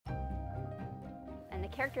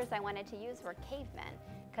characters I wanted to use were cavemen,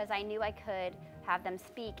 because I knew I could have them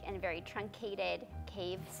speak in very truncated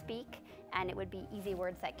cave speak, and it would be easy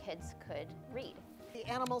words that kids could read. The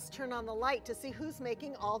animals turn on the light to see who's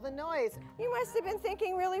making all the noise. You must have been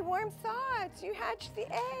thinking really warm thoughts. You hatched the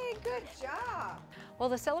egg. Good job. Well,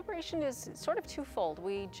 the celebration is sort of twofold.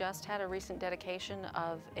 We just had a recent dedication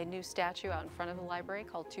of a new statue out in front of the library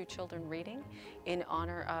called Two Children Reading in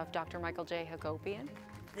honor of Dr. Michael J. Hagopian.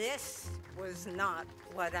 This was not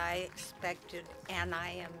what I expected, and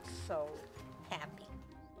I am so happy.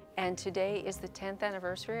 And today is the 10th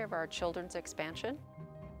anniversary of our children's expansion.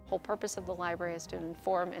 The whole purpose of the library is to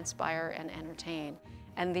inform, inspire, and entertain.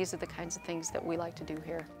 And these are the kinds of things that we like to do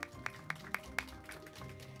here.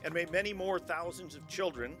 And may many more thousands of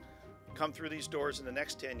children come through these doors in the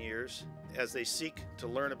next 10 years as they seek to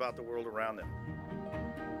learn about the world around them.